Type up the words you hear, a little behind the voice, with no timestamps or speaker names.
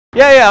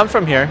Yeah, I'm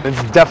from here.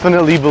 It's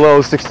definitely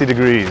below 60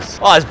 degrees.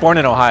 Well, I was born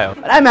in Ohio.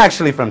 But I'm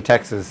actually from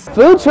Texas.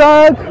 Food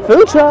truck!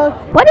 Food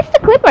truck! What is the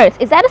Clippers?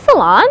 Is that a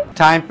salon?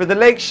 Time for the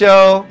lake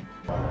show.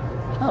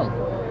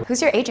 Oh.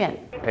 Who's your agent?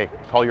 Hey,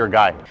 call your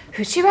guy.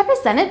 Who's she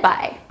represented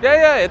by?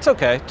 Yeah, it's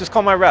okay. Just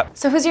call my rep.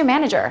 So who's your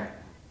manager?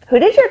 Who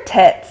did your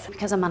tits?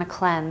 Because I'm on a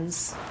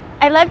cleanse.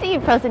 I love to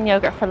eat frozen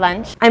yogurt for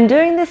lunch. I'm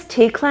doing this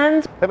tea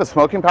cleanse. They have a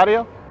smoking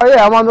patio? Oh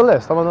yeah, I'm on the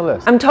list.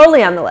 I'm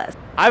totally on the list.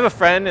 I have a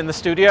friend in the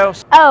studio.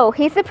 Oh,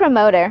 he's the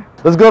promoter.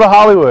 Let's go to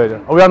Hollywood.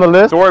 Are we on the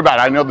list? Don't worry about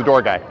it, I know the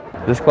door guy.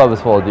 This club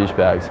is full of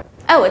douchebags.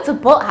 Oh, it's a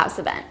Bolt House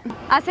event.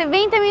 Hace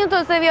 20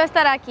 minutos debió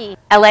estar aquí.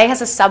 LA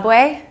has a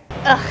subway.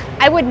 Ugh,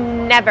 I would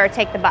never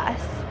take the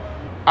bus.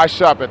 I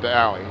shop at the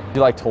alley. Do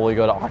you like totally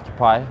go to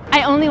Occupy?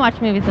 I only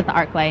watch movies at the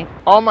ArcLight.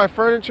 All my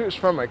furniture is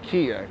from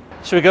IKEA.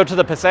 Should we go to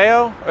the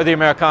Paseo or the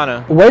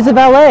Americana? Where's the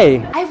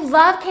valet? I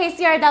love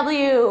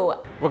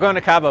KCRW. We're going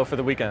to Cabo for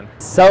the weekend.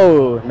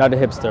 So, not a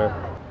hipster.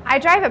 I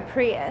drive a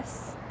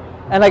Prius.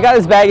 And I got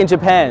this bag in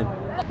Japan.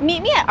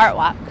 Meet me at Art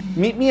Walk.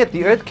 Meet me at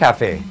the Earth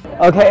Cafe.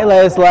 Okay,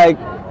 Liz,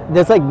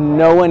 there's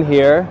no one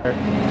here.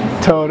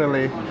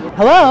 Totally.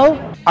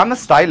 Hello? I'm a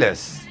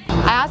stylist.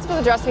 I asked for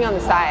the dressing on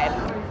the side.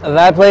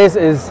 That place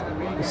is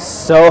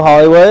so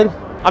Hollywood.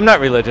 I'm not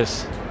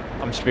religious.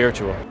 I'm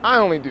spiritual. I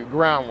only do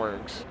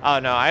groundworks. Oh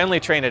no, I only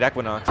train at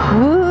Equinox.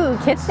 Ooh,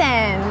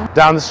 kitchen.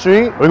 Down the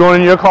street? We're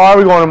going in your car,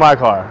 we're going in my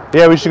car.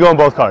 Yeah, we should go in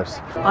both cars.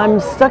 I'm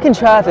stuck in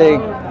traffic.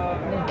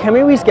 Can we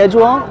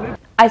reschedule?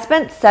 I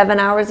spent 7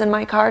 hours in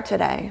my car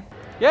today.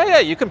 Yeah,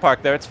 you can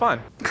park there. It's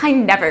fine. I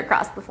never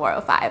crossed the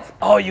 405.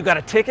 Oh, you got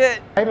a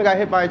ticket? I even got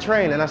hit by a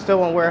train and I still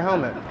won't wear a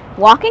helmet.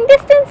 Walking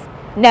distance?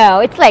 No,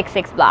 it's like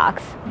 6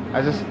 blocks.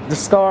 The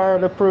scar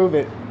to prove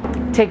it.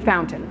 Take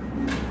Fountain.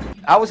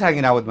 I was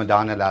hanging out with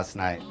Madonna last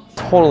night.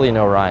 Totally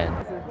no Ryan.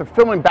 They're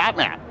filming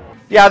Batman.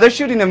 Yeah, they're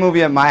shooting a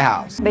movie at my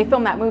house. They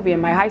filmed that movie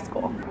in my high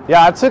school.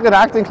 Yeah, I took an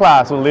acting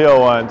class with Leo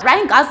once.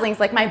 Ryan Gosling's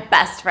like my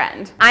best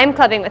friend. I'm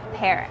clubbing with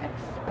Paris.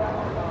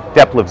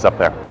 Depp lives up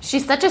there.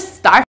 She's such a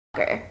star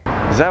fucker.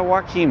 Is that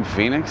Joaquin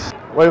Phoenix?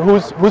 Wait,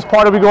 whose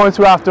part are we going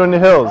to after in the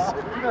hills?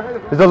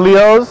 Is it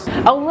Leo's?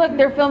 Oh look,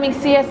 they're filming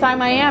CSI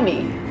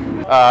Miami.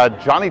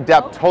 Johnny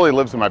Depp totally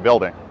lives in my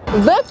building.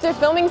 Look, they're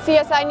filming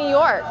CSI New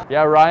York.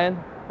 Yeah,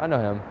 Ryan? I know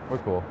him. We're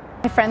cool.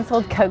 My friend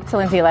sold coke to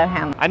Lindsay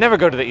Lohan. I never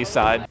go to the east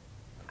side.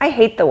 I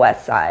hate the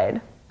West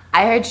Side.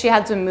 I heard she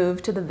had to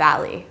move to the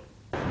Valley.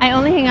 I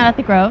only hang out at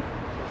the Grove.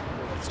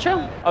 It's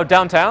true. Oh,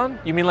 downtown?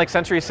 You mean like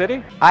Century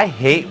City? I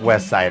hate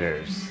West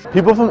Siders.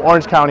 People from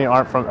Orange County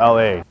aren't from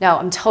LA. No,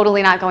 I'm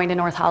totally not going to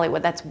North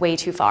Hollywood. That's way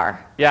too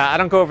far. Yeah, I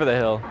don't go over the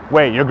hill.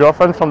 Wait, your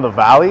girlfriend's from the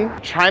Valley?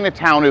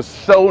 Chinatown is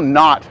so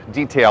not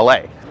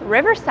DTLA.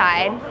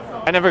 Riverside.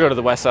 I never go to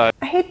the west side.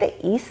 I hate the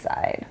East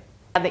Side.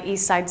 The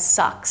East Side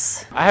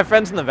sucks. I have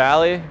friends in the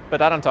valley,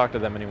 but I don't talk to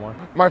them anymore.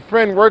 My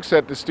friend works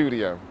at the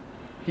studio.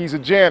 He's a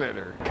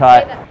janitor.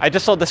 Cut. I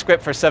just sold the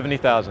script for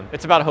 $70,000.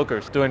 It's about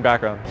hookers doing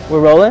background. We're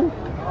rolling?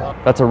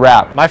 That's a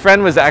wrap. My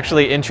friend was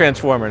actually in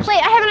Transformers.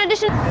 Wait, I have an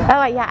audition.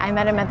 Oh, yeah, I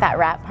met him at that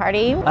rap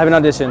party. I have an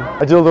audition.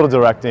 I do a little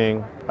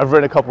directing. I've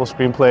written a couple of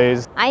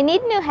screenplays. I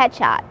need new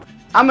headshots.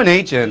 I'm an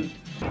agent.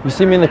 You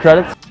see me in the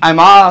credits? I'm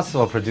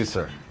also a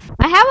producer.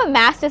 I have a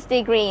master's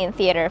degree in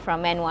theater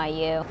from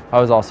NYU. I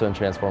was also in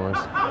Transformers.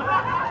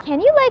 Can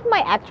you like my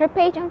actor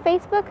page on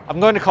Facebook? I'm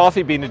going to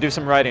Coffee Bean to do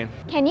some writing.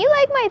 Can you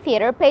like my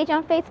theater page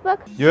on Facebook?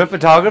 You're a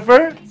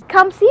photographer?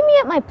 Come see me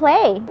at my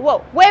play.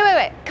 Whoa,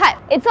 wait, cut.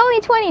 It's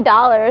only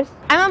 $20.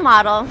 I'm a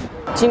model.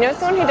 Do you know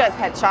someone who does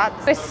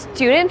headshots? A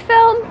student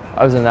film?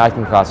 I was in an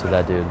acting class with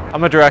that dude.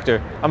 I'm a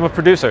director. I'm a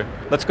producer.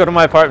 Let's go to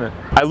my apartment.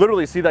 I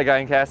literally see that guy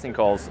in casting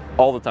calls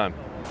all the time.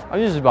 I'm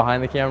usually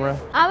behind the camera.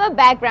 I'm a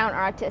background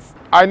artist.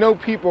 I know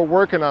people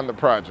working on the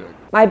project.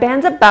 My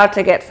band's about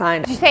to get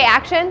signed. Did you say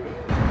action?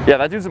 Yeah,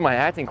 that dude's in my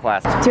acting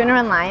class. Do you want to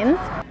run lines?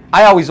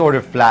 I always order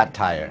flat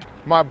tire.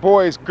 My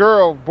boys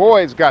got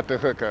the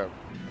hookup.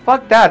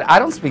 Fuck that, I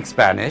don't speak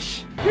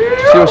Spanish.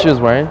 See what she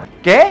was wearing?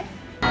 ¿Qué?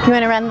 You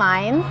want to run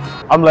lines?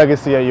 I'm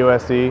Legacy at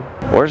USC.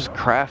 Where's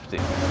Crafty?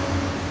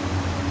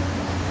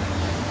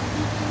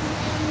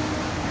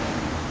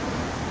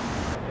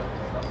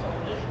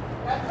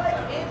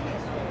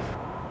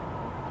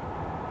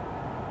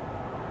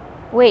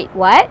 Wait,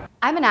 what?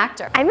 I'm an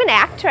actor. I'm an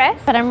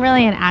actress. But I'm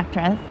really an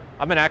actress.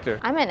 I'm an actor.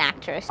 I'm an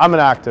actress. I'm an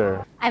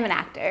actor. I'm an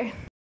actor.